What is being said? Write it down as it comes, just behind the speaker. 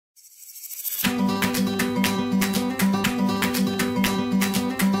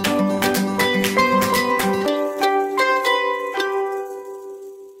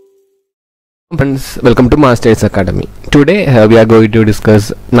Friends, welcome to Masters Academy. Today we are going to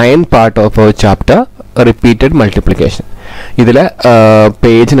discuss 9th part of our chapter repeated multiplication. ഇതിൽ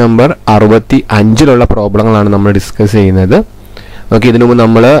page number 65 പ്രോബ്ലങ്ങളാണ് നമ്മൾ discuss ചെയ്യുന്നത്. Okay, ഇതിനു മുമ്പ്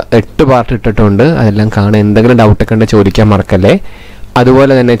നമ്മൾ 8 part ഇട്ടിട്ടുണ്ട്. അതെല്ലാം കാണാൻ എന്തെങ്കിലും ഡൗട്ടൊക്കെ ഉണ്ടെങ്കിൽ ചോദിക്കാൻ മറക്കല്ലേ.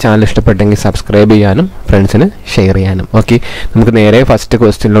 അതുപോലെ തന്നെ ചാനൽ ഇഷ്ടപ്പെട്ടെങ്കിൽ സബ്സ്ക്രൈബ് ചെയ്യാനും ഫ്രണ്ട്സിന് ഷെയർ ചെയ്യാനും. ഓക്കെ, നമുക്ക് നേരെ ഫസ്റ്റ്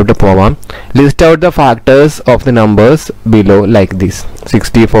ക്വസ്റ്റ്യനിലോട്ട് പോവാം. List out the factors of the numbers below like this: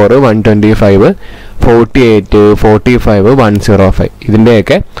 64, 125, 48, 45, 105.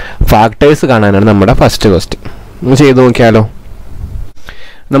 ഇതിൻ്റെയൊക്കെ ഫാക്ടേഴ്സ് കാണാനാണ് നമ്മുടെ ഫസ്റ്റ് ക്വസ്റ്റ്യൻ. ചെയ്ത് നോക്കിയാലോ.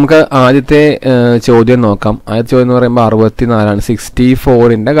 നമുക്ക് ആദ്യത്തെ ചോദ്യം നോക്കാം. ആദ്യത്തെ ചോദ്യം എന്ന് പറയുമ്പോൾ 64ആണ്.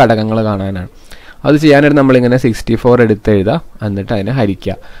 64ൻ്റെ ഘടകങ്ങൾ കാണാനാണ്. അത് ചെയ്യാനായിട്ട് നമ്മളിങ്ങനെ 64 എടുത്ത് എഴുതുക, എന്നിട്ട് അതിനെ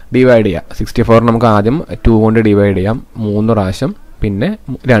ഹരിക്കുക, ഡിവൈഡ് ചെയ്യുക. 64 നമുക്ക് ആദ്യം 2 കൊണ്ട് ഡിവൈഡ് ചെയ്യാം 3 പ്രാവശ്യം, പിന്നെ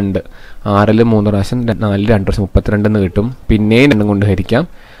 2, 6ൽ 3 പ്രാവശ്യം, 4ൽ 2 പ്രാവശ്യം, 32 കിട്ടും. പിന്നെയും 2 കൊണ്ട് ഹരിക്കാം,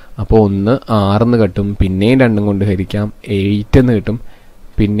 അപ്പോൾ 1 6 കിട്ടും. പിന്നെയും 2 കൊണ്ട് ഹരിക്കാം 8 കിട്ടും.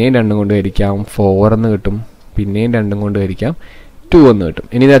 പിന്നെയും 2 കൊണ്ട് ഹരിക്കാം 4 കിട്ടും. പിന്നെയും 2 കൊണ്ട് ഹരിക്കാം 2 കിട്ടും.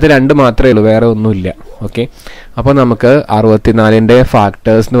 ഇനി ഇതിനകത്ത് 2 മാത്രമേ ഉള്ളൂ, വേറെ ഒന്നുമില്ല. ഓക്കെ, അപ്പോൾ നമുക്ക് 64ൻ്റെ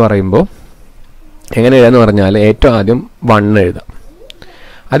ഫാക്ടേഴ്സ് എന്ന് പറയുമ്പോൾ എങ്ങനെ എഴുതാന്ന് പറഞ്ഞാൽ ഏറ്റവും ആദ്യം 1 എഴുതാം.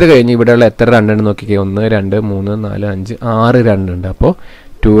 അത് കഴിഞ്ഞ് ഇവിടെയുള്ള എത്ര 2 ഉണ്ടെന്ന് നോക്കിക്കേ. 1 2 3 4 5 6 2 ഉണ്ട്. അപ്പോൾ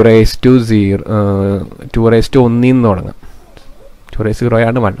 2^1 തുടങ്ങാം. 2^0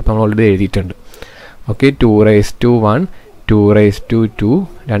 ആണ് 1. അപ്പോൾ നമ്മൾ ഓൾറെഡി എഴുതിയിട്ടുണ്ട്. ഓക്കെ, 2^1, 2^2,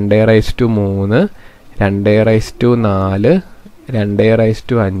 2^3, 2^4, 2^5,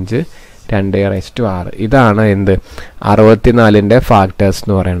 2^6. ഇതാണ് എന്ത് 64ൻ്റെ ഫാക്ടേഴ്സ്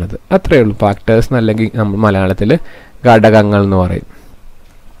എന്ന് പറയുന്നത്. അത്രയേ ഉള്ളൂ. ഫാക്ടേഴ്സ് അല്ലെങ്കിൽ നമ്മൾ മലയാളത്തിൽ ഘടകങ്ങൾ എന്ന് പറയും.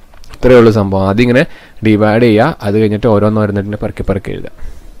 ഇത്രയേ ഉള്ളൂ സംഭവം. അതിങ്ങനെ ഡിവൈഡ് ചെയ്യുക, അത് കഴിഞ്ഞിട്ട് ഓരോന്നോരോന്നിട്ട് പെറുക്കി എഴുതുക.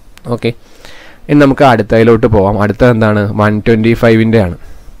 ഓക്കെ, ഇനി നമുക്ക് അടുത്തതിലോട്ട് പോവാം. അടുത്ത എന്താണ്? 125ൻ്റെ ആണ്.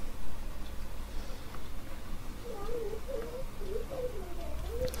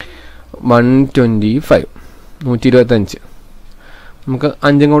 125, 125 നമുക്ക്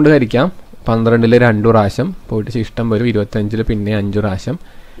 5 കൊണ്ട് ഹരിക്കാം. 12ൽ 2 പ്രാവശ്യം പോയിട്ട് ഇഷ്ടം വരും. 25ൽ പിന്നെ 5 പ്രാവശ്യം,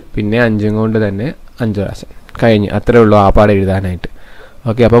 പിന്നെ 5 കൊണ്ട് തന്നെ 5 പ്രാവശ്യം കഴിഞ്ഞ്. അത്രേ ഉള്ളൂ ആ പാടെ എഴുതാനായിട്ട്.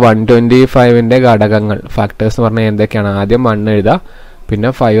 ഓക്കെ, അപ്പോൾ 125ൻ്റെ ഘടകങ്ങൾ ഫാക്ടേഴ്സ് എന്ന് പറഞ്ഞാൽ എന്തൊക്കെയാണ്? ആദ്യം 1 എഴുതുക, പിന്നെ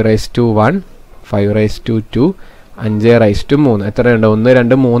 5^1, 5^2, 5^3. എത്രയുണ്ട്? 1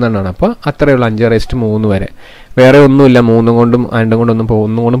 2 3 എണ്ണമാണ്. അപ്പോൾ അത്രയേ ഉള്ളൂ, 5^3 വരെ. വേറെ ഒന്നുമില്ല. 3 കൊണ്ടും 2 കൊണ്ടൊന്നും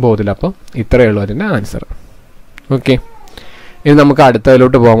പോകത്തില്ല. അപ്പോൾ ഇത്രയേ ഉള്ളൂ അതിൻ്റെ ആൻസർ. ഓക്കെ, ഇനി നമുക്ക്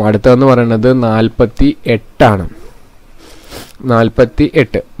അടുത്തതിലോട്ട് പോകാം. അടുത്തതെന്ന് പറയുന്നത് 48 ആണ്.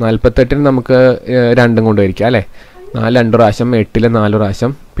 48ന് നമുക്ക് 2 കൊണ്ട് ഹരിക്കാം അല്ലേ. 4 2 പ്രാവശ്യം, 8ൽ 4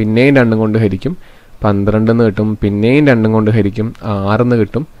 പ്രാവശ്യം, പിന്നെയും 2 കൊണ്ട് ഹരിക്കും, 12 കിട്ടും. പിന്നെയും 2 കൊണ്ട് ഹരിക്കും, 6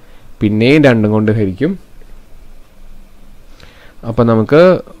 കിട്ടും. പിന്നെയും 2 കൊണ്ട് ഹരിക്കും, അപ്പോൾ നമുക്ക്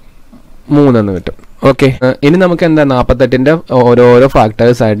 3 കിട്ടും. ഓക്കെ, ഇനി നമുക്ക് എന്താ 48ൻ്റെ ഓരോരോ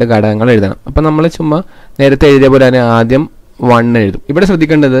ഫാക്ടേഴ്സായിട്ട് ഘടകങ്ങൾ എഴുതണം. അപ്പോൾ നമ്മൾ ചുമ്മാ നേരത്തെ എഴുതിയ പോലെ തന്നെ ആദ്യം 1 എഴുതും. ഇവിടെ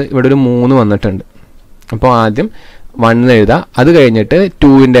ശ്രദ്ധിക്കേണ്ടത് ഇവിടെ ഒരു 3 വന്നിട്ടുണ്ട്. അപ്പോൾ ആദ്യം 1 എഴുതുക, അത് കഴിഞ്ഞിട്ട്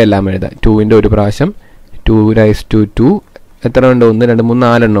 2ൻ്റെ എല്ലാം എഴുതുക. 2ൻ്റെ ഒരു പ്രാവശ്യം, 2^2, എത്ര ഉണ്ട്? 1 2 3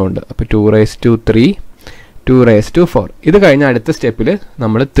 4 എണ്ണം ഉണ്ട്. അപ്പോൾ 2^3, 2^4. ഇത് കഴിഞ്ഞ അടുത്ത സ്റ്റെപ്പിൽ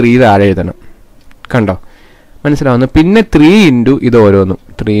നമ്മൾ 3 താഴെ എഴുതണം. കണ്ടോ, മനസ്സിലാവുന്നു? പിന്നെ 3 ഇത് ഓരോന്നും.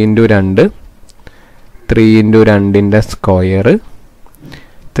 3×2, 3×2ൻ്റെ സ്ക്വയർ,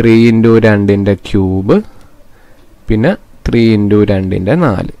 3×2ൻ്റെ ക്യൂബ്, പിന്നെ 3×2ൻ്റെ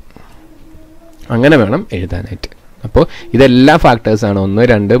 4. അങ്ങനെ വേണം എഴുതാനായിട്ട്. അപ്പോൾ ഇതെല്ലാ ഫാക്ടേഴ്സാണ്. 1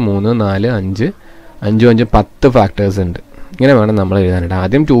 2 3 4 5 5 5 10 ഫാക്ടേഴ്സ് ഉണ്ട്. ഇങ്ങനെ വേണം നമ്മൾ എഴുതാനായിട്ട്.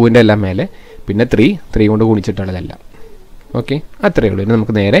 ആദ്യം 2ൻ്റെ എല്ലാം മേലെ, പിന്നെ 3 കൊണ്ട് ഗുണിച്ചിട്ടുള്ളതെല്ലാം. ഓക്കെ, അത്രയേ ഉള്ളൂ. ഇനി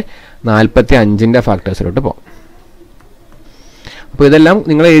നമുക്ക് നേരെ 45ൻ്റെ ഫാക്ടേഴ്സിലോട്ട് പോകാം. അപ്പോൾ ഇതെല്ലാം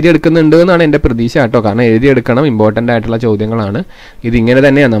നിങ്ങൾ എഴുതിയെടുക്കുന്നുണ്ട് എന്നാണ് എൻ്റെ പ്രതീക്ഷ കേട്ടോ. കാരണം എഴുതിയെടുക്കണം, ഇമ്പോർട്ടൻ്റ് ആയിട്ടുള്ള ചോദ്യങ്ങളാണ്. ഇതിങ്ങനെ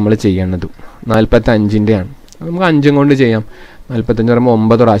തന്നെയാണ് നമ്മൾ ചെയ്യേണ്ടത്. 45ൻ്റെ ആണ്. നമുക്ക് 5 കൊണ്ട് ചെയ്യാം. 45 പറയുമ്പോൾ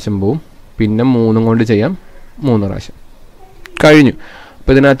 9 പ്രാവശ്യം പോവും. പിന്നെ 3 കൊണ്ട് ചെയ്യാം 3 പ്രാവശ്യം കഴിഞ്ഞു.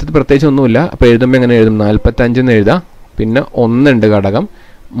 അപ്പോൾ ഇതിനകത്ത് പ്രത്യേകിച്ച് ഒന്നുമില്ല. അപ്പോൾ എഴുതുമ്പോൾ എങ്ങനെ എഴുതും? 45 എഴുതാം, പിന്നെ 1 ഉണ്ട് ഘടകം,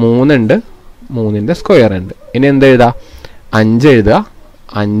 3 ഉണ്ട്, 3ൻ്റെ സ്ക്വയർ ഉണ്ട്. ഇനി എന്ത് എഴുതാം? 5 എഴുതുക,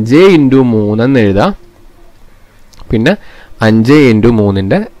 5×3 എഴുതുക, പിന്നെ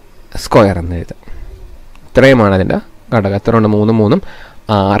 5×3ൻ്റെ സ്ക്വയർ എന്ന് എഴുതുക. ഇത്രയുമാണ് അതിൻ്റെ ഘടകം. എത്ര ഉണ്ട്? 3 3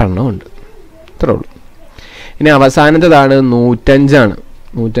 6 എണ്ണം ഉണ്ട്. ഇത്രേ ഉള്ളൂ. ഇനി അവസാനത്തേതാണ് 105 ആണ്.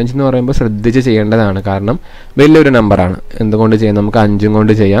 105 എന്ന് പറയുമ്പോൾ ശ്രദ്ധിച്ച് ചെയ്യേണ്ടതാണ്. കാരണം വലിയൊരു നമ്പറാണ്. എന്തുകൊണ്ട് ചെയ്യാം? നമുക്ക് 5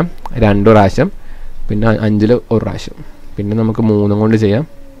 കൊണ്ട് ചെയ്യാം 2 പ്രാവശ്യം, പിന്നെ 5ൽ 1 പ്രാവശ്യം, പിന്നെ നമുക്ക് 3 കൊണ്ട് ചെയ്യാം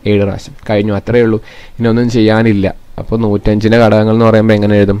 7 പ്രാവശ്യം കഴിഞ്ഞു. അത്രയേ ഉള്ളൂ. ഇനി ഒന്നും ചെയ്യാനില്ല. അപ്പോൾ 105ൻ്റെ ഘടകങ്ങൾ എന്ന് പറയുമ്പോൾ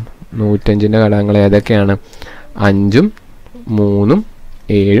എങ്ങനെ എഴുതും? 105ൻ്റെ ഘടകങ്ങൾ ഏതൊക്കെയാണ്? 5ഉം 3ഉം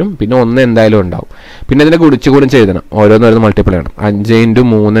 7 പിന്നെ 1 എന്തായാലും ഉണ്ടാവും. പിന്നെ ഇതിനെ ഗുണിച്ച് എഴുതണം, ഓരോന്നോരോന്ന് മൾട്ടിപ്ലൈ ചെയ്യണം. 5 ×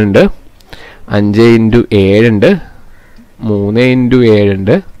 3 ഉണ്ട്, 5 × 7 ഉണ്ട്, 3 × 7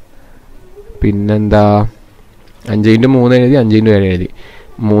 ഉണ്ട്, പിന്നെന്താ 5 × 3 എഴുതി, 5 × 7 എഴുതി,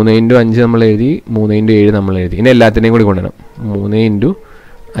 3 × 5 നമ്മൾ എഴുതി, 3 × 7 നമ്മൾ എഴുതി. ഇനി എല്ലാത്തിനെയും കൂടി കൊണ്ടുവരണം. 3 ×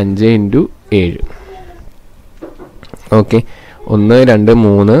 5 × 7. ഓക്കെ, 1 2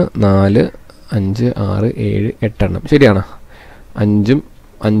 3 4 5 6 7 8 എണ്ണം ശരിയാണോ? 5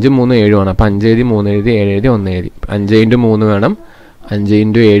 3 7 ആണ്. അപ്പം 5 എഴുതി, 3 എഴുതി, 7 എഴുതി, 1 എഴുതി. 5 × 3 വേണം, 5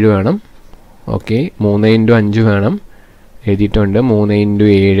 × 7 വേണം. ഓക്കെ, 3 × 5 വേണം, എഴുതിയിട്ടുണ്ട്. 3 ×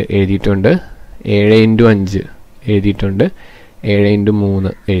 7 എഴുതിയിട്ടുണ്ട്. 7 × 5 എഴുതിയിട്ടുണ്ട്. 7 × 3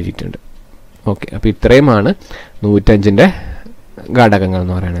 എഴുതിയിട്ടുണ്ട്. ഓക്കെ, അപ്പോൾ ഇത്രയുമാണ് 105ൻ്റെ ഘടകങ്ങൾ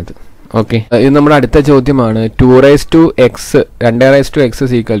എന്ന് പറയുന്നത്. ഓക്കെ, ഇത് നമ്മുടെ അടുത്ത ചോദ്യമാണ്. 2x 2x =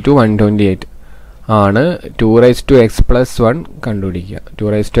 128 ആണ്. 2x + 1 കണ്ടുപിടിക്കുക.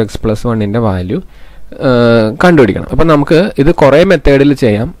 2x + 1ൻ്റെ വാല്യൂ കണ്ടുപിടിക്കണം. അപ്പം നമുക്ക് ഇത് കുറേ മെത്തേഡിൽ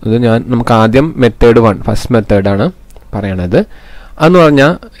ചെയ്യാം. ഇത് നമുക്ക് ആദ്യം മെത്തേഡ് 1 ഫസ്റ്റ് മെത്തേഡാണ് പറയണത്. അതെന്ന്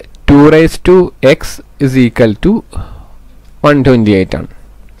പറഞ്ഞാൽ 2x = 128 ആണ്.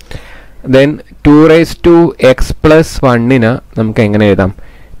 ദെൻ 2x + 1ന് നമുക്ക് എങ്ങനെ എഴുതാം?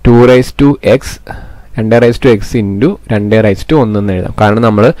 2x 2x × 2 എന്ന് എഴുതാം. കാരണം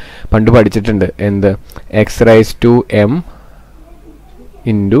നമ്മൾ പണ്ട് പഠിച്ചിട്ടുണ്ട് എന്ത്, x⁻m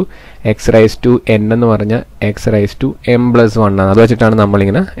 × x⁻n എന്ന് പറഞ്ഞാൽ x⁻m + 1 ആണ്. അത് വെച്ചിട്ടാണ്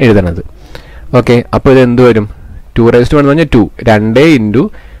നമ്മളിങ്ങനെ എഴുതണത്. ഓക്കെ, അപ്പോൾ ഇത് എന്ത് വരും? 2⁻1 എന്ന് പറഞ്ഞാൽ 2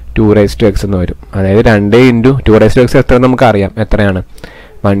 × 2x എന്ന് വരും. അതായത് 2 × 2x എത്ര നമുക്കറിയാം, എത്രയാണ്?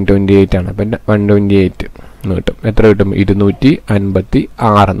 128 ആണ്. അപ്പം 128 എന്ന് കിട്ടും. എത്ര കിട്ടും?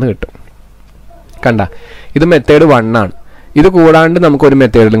 256 എന്ന് കിട്ടും. കണ്ട, ഇത് മെത്തേഡ് 1 ആണ്. ഇത് കൂടാണ്ട് നമുക്കൊരു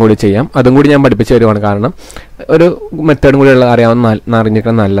മെത്തേഡിലും കൂടി ചെയ്യാം. അതും കൂടി ഞാൻ പഠിപ്പിച്ചു തരുവാണ്. കാരണം ഒരു മെത്തേഡും കൂടി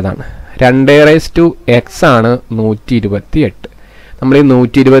അറിഞ്ഞിരിക്കാൻ നല്ലതാണ്. 2x ആണ് 128. നമ്മൾ ഈ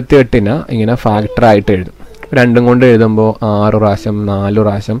 128നെ ഇങ്ങനെ ഫാക്ടറായിട്ട് എഴുതും. 2 കൊണ്ട് എഴുതുമ്പോൾ 6 പ്രാവശ്യം, 4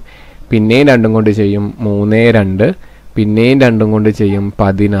 പ്രാവശ്യം, പിന്നെയും 2 കൊണ്ട് ചെയ്യും 3 2, പിന്നെയും 2 കൊണ്ട് ചെയ്യും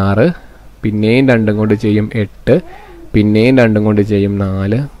 16, പിന്നെയും 2 കൊണ്ട് ചെയ്യും 8, പിന്നെയും 2 കൊണ്ട് ചെയ്യും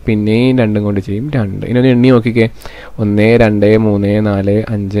 4, പിന്നെയും 2 കൊണ്ട് ചെയ്യും 2. ഇനി ഒന്ന് എണ്ണി നോക്കിക്കേ. 1 2 3 4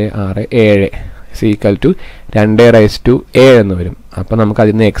 5 6 7 = 2⁻7 എന്ന് വരും. അപ്പം നമുക്ക്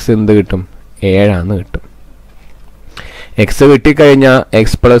അതിൽ നിന്ന് x എന്ത് കിട്ടും? 7 ആണെന്ന് കിട്ടും. x കിട്ടിക്കഴിഞ്ഞാൽ x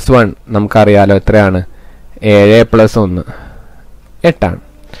 + 1 നമുക്കറിയാലോ എത്രയാണ്? 7 + 1 8 ആണ്.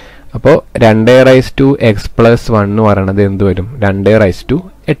 അപ്പോൾ 2x + 1 എന്ന് പറയണത് എന്ത് വരും? 2⁸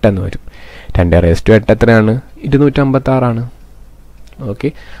 എന്ന് വരും. 2⁸ എത്രയാണ്? 256 ആണ്. ഓക്കെ,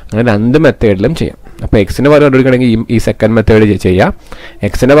 അങ്ങനെ 2 മെത്തേഡിലും ചെയ്യാം. അപ്പോൾ എക്സിൻ്റെ വാല്യൂ കണ്ടുപിടിക്കണമെങ്കിൽ ഈ സെക്കൻഡ് മെത്തേഡ് ചെയ്യാം.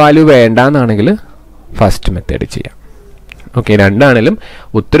 എക്സിൻ്റെ വാല്യൂ വേണ്ടാന്നാണെങ്കിൽ ഫസ്റ്റ് മെത്തേഡ് ചെയ്യാം. ഓക്കെ, രണ്ടാണെങ്കിലും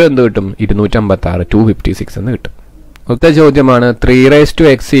ഉത്തരം എന്ത് കിട്ടും? 256 256 എന്ന് കിട്ടും. അടുത്ത ചോദ്യമാണ് 3x =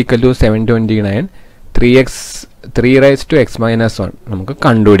 729 3x - 1 നമുക്ക്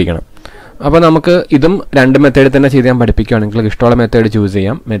കണ്ടുപിടിക്കണം. അപ്പോൾ നമുക്ക് ഇതും 2 മെത്തേഡിൽ തന്നെ ചെയ്ത് ഞാൻ പഠിപ്പിക്കുകയാണെങ്കിൽ ഇഷ്ടമുള്ള മെത്തേഡ് ചൂസ്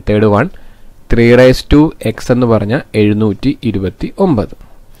ചെയ്യാം. മെത്തേഡ് 1 3x എന്ന് പറഞ്ഞാൽ 729.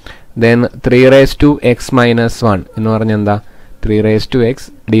 ദെൻ 3x - 1 എന്ന് പറഞ്ഞാൽ എന്താ? 3x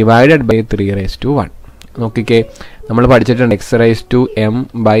divided by 3/1. നോക്കിക്കേ, നമ്മൾ പഠിച്ചിട്ടുണ്ട് x⁻m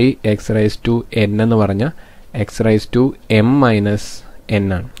 / x⁻n എന്ന് പറഞ്ഞാൽ x⁻m - n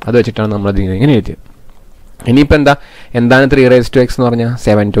ആണ്. അത് വെച്ചിട്ടാണ് നമ്മൾ ഇങ്ങനെ എഴുതിയത്. ഇനിയിപ്പോൾ എന്താണ് 3x എന്ന് പറഞ്ഞാൽ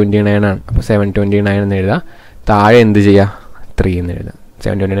 729 ആണ്. അപ്പോൾ 729 എന്ന് എഴുതാം. താഴെ എന്ത് ചെയ്യുക? 3 എന്ന് എഴുതാം.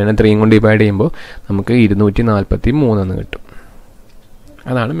 729 3 കൊണ്ട് ഡിവൈഡ് ചെയ്യുമ്പോൾ നമുക്ക് 243 എന്ന് കിട്ടും.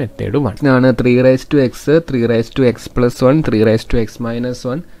 അതാണ് മെത്തേഡ് 1. ആണ് 3x 3x + 1 3x -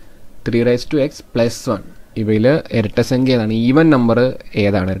 1 3x + 1 ഇവയിൽ ഇരട്ടസംഖ്യ ഏതാണ്? ഈവൻ നമ്പർ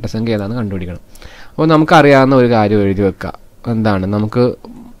ഏതാണ്? ഇരട്ടസംഖ്യ ഏതാണ് കണ്ടുപിടിക്കണം. അപ്പോൾ നമുക്കറിയാവുന്ന ഒരു കാര്യം എഴുതി വെക്കുക. എന്താണ്? നമുക്ക്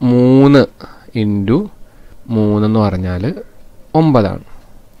 3 × 3 എന്ന് പറഞ്ഞാൽ 9 ആണ്.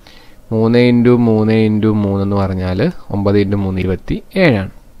 3 × 3 × 3 എന്ന് പറഞ്ഞാൽ 9 × 3 27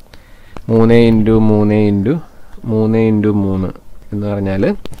 ആണ്. 3 × 3 × 3 × 3 എന്ന് പറഞ്ഞാൽ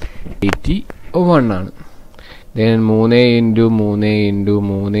 81 ആണ്. ദെൻ 3 × 3 ×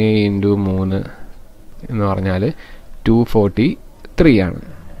 3 × 3 എന്ന് പറഞ്ഞാൽ 243 ആണ്.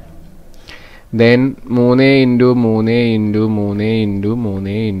 ദെൻ 3 × 3 × 3 × 3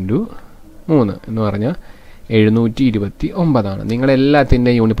 × 3 എന്ന് പറഞ്ഞാൽ 729 ആണ്.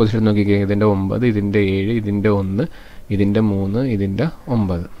 നിങ്ങളെല്ലാത്തിൻ്റെ യൂണിറ്റ് പൊസിഷൻ നോക്കിക്കേ. ഇതിൻ്റെ 9, ഇതിൻ്റെ 7, ഇതിൻ്റെ 1, ഇതിൻ്റെ 3, ഇതിൻ്റെ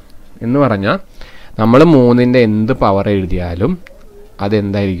 9 എന്ന് പറഞ്ഞാൽ നമ്മൾ 3ൻ്റെ എന്ത് പവർ എഴുതിയാലും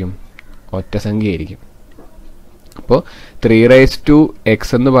അതെന്തായിരിക്കും? ഒറ്റ സംഖ്യ ആയിരിക്കും. അപ്പോൾ 3x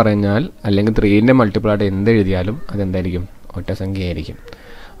എന്ന് പറഞ്ഞാൽ അല്ലെങ്കിൽ 3ൻ്റെ മൾട്ടിപ്പിൾ ആയിട്ട് എന്ത് എഴുതിയാലും അതെന്തായിരിക്കും? ഒറ്റ സംഖ്യ ആയിരിക്കും.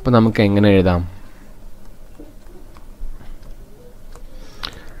 അപ്പോൾ നമുക്ക് എങ്ങനെ എഴുതാം?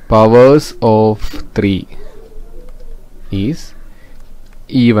 Powers of 3 is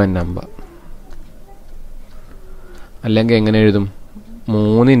even number. അല്ലെങ്കിൽ എങ്ങനെ എഴുതും?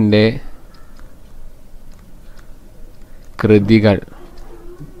 3ന്റെ കൃതികൾ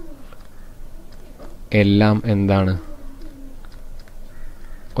എല്ലാം എന്താണ്?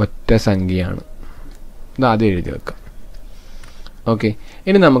 ഒറ്റ സംഖ്യയാണ്. ഇത് ആദ്യം എഴുതി വെക്കാം. ഓക്കെ,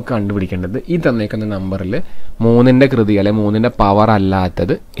 ഇനി നമുക്ക് കണ്ടുപിടിക്കേണ്ടത് ഈ തന്നേക്കുന്ന നമ്പറിൽ 3ന്റെ കൃതി അല്ലെ 3ന്റെ പവർ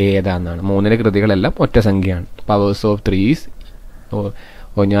അല്ലാത്തത് ഏതാണെന്നാണ്. 3ന്റെ കൃതികളെല്ലാം ഒറ്റ സംഖ്യയാണ്. പവേഴ്സ് ഓഫ് 3 ഈസ്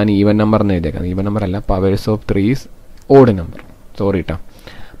ഞാൻ ഈവൻ നമ്പർ എന്ന് എഴുതിയേക്കാം. ഈവൻ നമ്പർ അല്ല, powers of 3 is odd number. Sorry കേട്ടോ,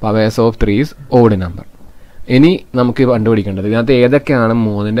 powers of 3 is odd number. ഇനി നമുക്ക് കണ്ടുപിടിക്കേണ്ടത് ഇതിനകത്ത് ഏതൊക്കെയാണ്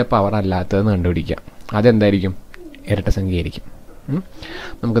 3ന്റെ പവർ അല്ലാത്തതെന്ന് കണ്ടുപിടിക്കാം. അതെന്തായിരിക്കും? ഇരട്ട സംഖ്യ ആയിരിക്കും.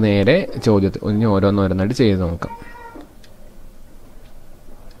 നമുക്ക് നേരെ ചോദ്യത്തിൽ ഇനി ഓരോന്നോരോന്നായിട്ട് ചെയ്ത് നോക്കാം.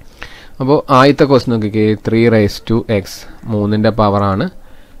 അപ്പോൾ ആദ്യത്തെ ക്വസ്റ്റ്യൻ നോക്കിക്കേ. 3 റൈസ് ടു എക്സ് 3ന്റെ പവറാണ്,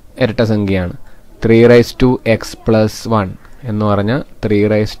 ഇരട്ട സംഖ്യയാണ്. 3 റൈസ് ടു എക്സ് പ്ലസ് 1 എന്ന് പറഞ്ഞാൽ 3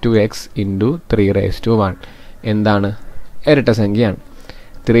 raise to X into 3 raise to 1 എന്താണ്? ഇരട്ട സംഖ്യയാണ്.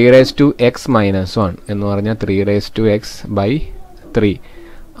 3 റൈസ് ടു എക്സ് മൈനസ് 1 എന്ന് പറഞ്ഞാൽ 3 റൈസ് ടു എക്സ് ബൈ 3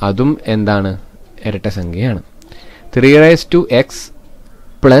 അതും എന്താണ്? ഇരട്ട സംഖ്യയാണ്. 3 റൈസ് ടു എക്സ്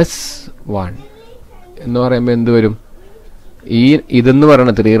പ്ലസ് 1 എന്ന് പറയുമ്പോൾ എന്ത് വരും? ഇതെന്ന്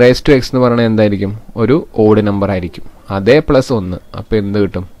പറയുന്നത് 3 റൈസ് ടു എക്സ് എന്ന് പറയുന്നത് എന്തായിരിക്കും? ഒരു ഓഡ് നമ്പർ ആയിരിക്കും. അതേ പ്ലസ് 1 അപ്പോൾ എന്ത്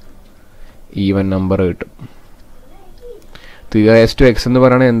കിട്ടും? ഈവൻ നമ്പർ കിട്ടും. 3 റൈസ് ടു എക്സ് എന്ന്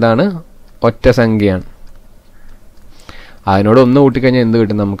പറയുന്നത് എന്താണ്? ഒറ്റ സംഖ്യയാണ്. അതിനോട് 1 കൂട്ടിക്കഴിഞ്ഞാൽ എന്ത്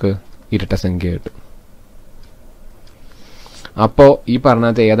കിട്ടും? നമുക്ക് ഇരട്ട സംഖ്യ കിട്ടും. അപ്പോൾ ഈ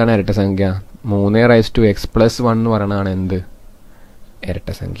പറഞ്ഞത് ഏതാണ് ഇരട്ട സംഖ്യ? 3 റൈസ് ടു എക്സ് പ്ലസ് 1 എന്ന് പറയുന്നതാണ് എന്ത്? ഇരട്ട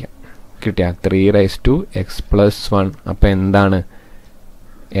സംഖ്യ. കിട്ടിയ 3 റൈസ് ടു എക്സ് പ്ലസ് 1 അപ്പോൾ എന്താണ്?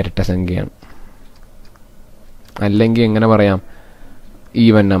 ഇരട്ട സംഖ്യയാണ്. അല്ലെങ്കിൽ എങ്ങനെ പറയാം?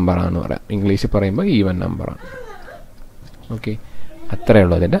 ഈവൻ നമ്പറാണെന്ന് പറയാം. ഇംഗ്ലീഷിൽ പറയുമ്പോൾ ഈവൻ നമ്പറാണ്. ഓക്കെ, അത്രയേ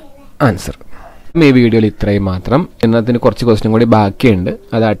ഉള്ളൂ അതിൻ്റെ ആൻസർ. ഈ വീഡിയോയിൽ ഇത്രയും മാത്രം. എന്നതിന് കുറച്ച് ക്വസ്റ്റ്യൻ കൂടി ബാക്കിയുണ്ട്.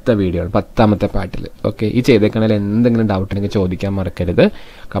 അത് അടുത്ത വീഡിയോ 10ാമത്തെ പാർട്ടിൽ. ഓക്കെ, ഈ ചെയ്തേക്കണതിൽ എന്തെങ്കിലും ഡൗട്ട് ഉണ്ടെങ്കിൽ ചോദിക്കാൻ മറക്കരുത്.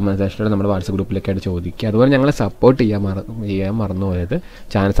 കമൻറ്റ് സെക്ഷനിൽ നമ്മുടെ വാട്സപ്പ് ഗ്രൂപ്പിലേക്കായിട്ട് ചോദിക്കുക. അതുപോലെ ഞങ്ങളെ സപ്പോർട്ട് ചെയ്യാൻ മറന്നു പോയത്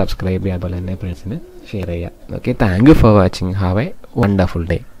ചാനൽ സബ്സ്ക്രൈബ് ചെയ്യുക, അതുപോലെ തന്നെ ഫ്രണ്ട്സിന് ഷെയർ ചെയ്യുക. Okay, thank you for watching. Have A wonderful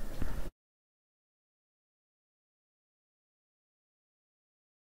day.